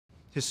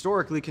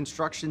Historically,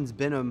 construction's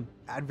been an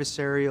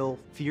adversarial,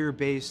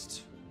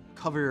 fear-based,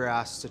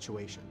 cover-your-ass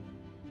situation,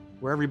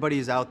 where everybody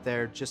is out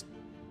there just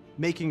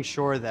making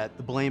sure that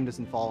the blame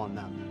doesn't fall on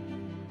them.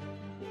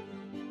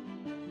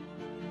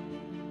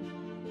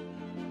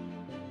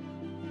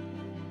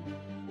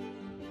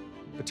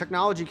 But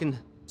technology can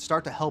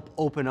start to help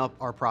open up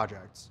our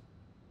projects,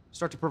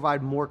 start to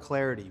provide more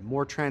clarity,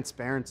 more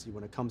transparency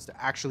when it comes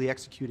to actually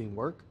executing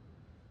work,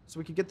 so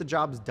we can get the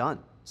jobs done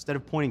instead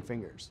of pointing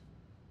fingers.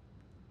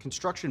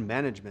 Construction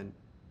management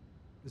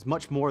is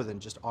much more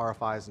than just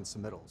RFIs and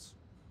submittals.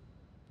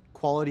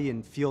 Quality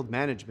and field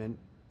management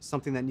is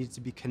something that needs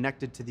to be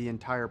connected to the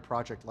entire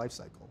project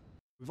lifecycle.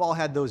 We've all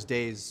had those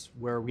days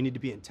where we need to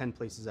be in 10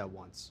 places at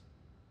once.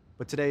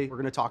 But today, we're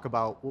going to talk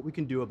about what we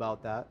can do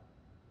about that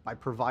by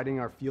providing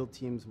our field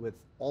teams with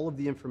all of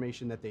the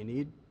information that they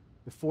need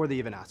before they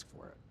even ask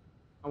for it.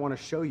 I want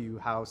to show you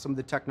how some of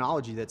the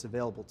technology that's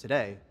available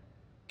today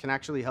can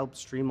actually help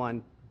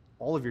streamline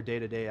all of your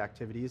day-to-day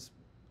activities,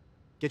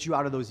 get you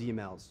out of those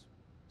emails,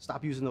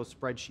 stop using those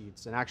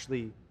spreadsheets, and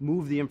actually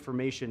move the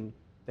information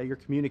that you're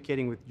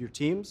communicating with your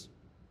teams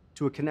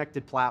to a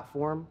connected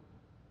platform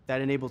that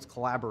enables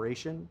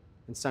collaboration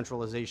and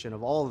centralization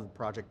of all of the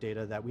project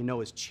data that we know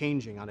is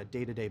changing on a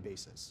day-to-day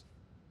basis.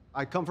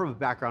 I come from a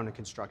background in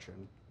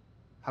construction,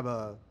 have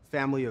a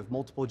family of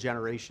multiple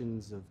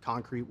generations of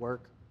concrete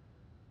work,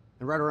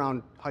 and right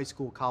around high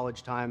school,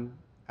 college time,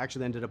 I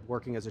actually ended up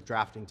working as a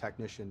drafting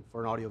technician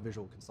for an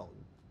audiovisual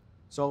consultant.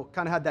 So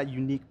kind of had that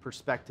unique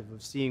perspective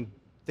of seeing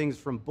things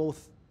from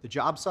both the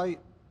job site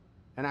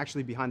and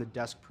actually behind the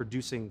desk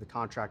producing the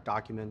contract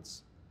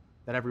documents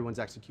that everyone's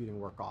executing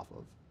work off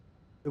of.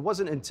 It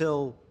wasn't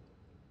until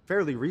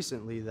fairly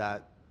recently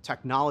that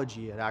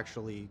technology had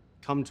actually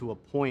come to a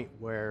point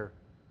where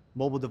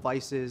mobile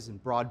devices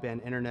and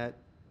broadband internet,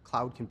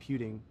 cloud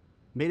computing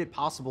made it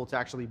possible to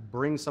actually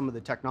bring some of the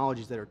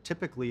technologies that are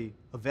typically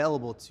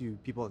available to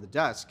people at the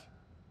desk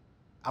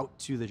out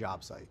to the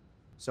job site.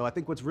 So I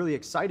think what's really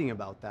exciting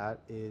about that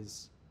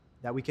is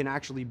that we can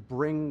actually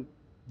bring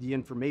the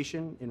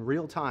information in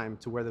real time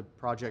to where the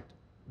project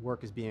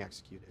work is being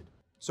executed.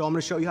 So I'm going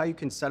to show you how you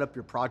can set up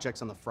your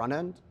projects on the front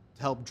end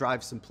to help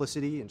drive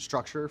simplicity and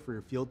structure for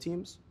your field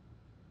teams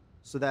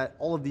so that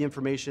all of the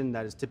information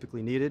that is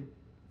typically needed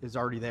is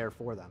already there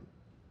for them.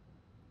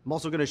 I'm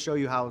also going to show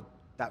you how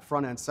that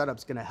front end setup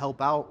is going to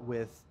help out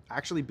with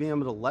actually being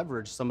able to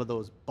leverage some of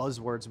those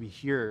buzzwords we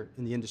hear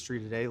in the industry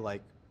today,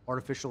 like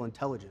artificial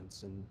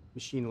intelligence and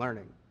machine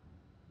learning,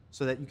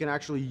 so that you can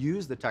actually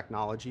use the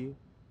technology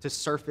to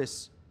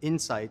surface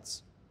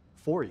insights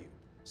for you,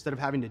 instead of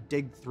having to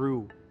dig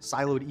through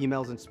siloed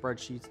emails and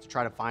spreadsheets to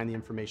try to find the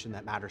information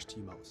that matters to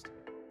you most.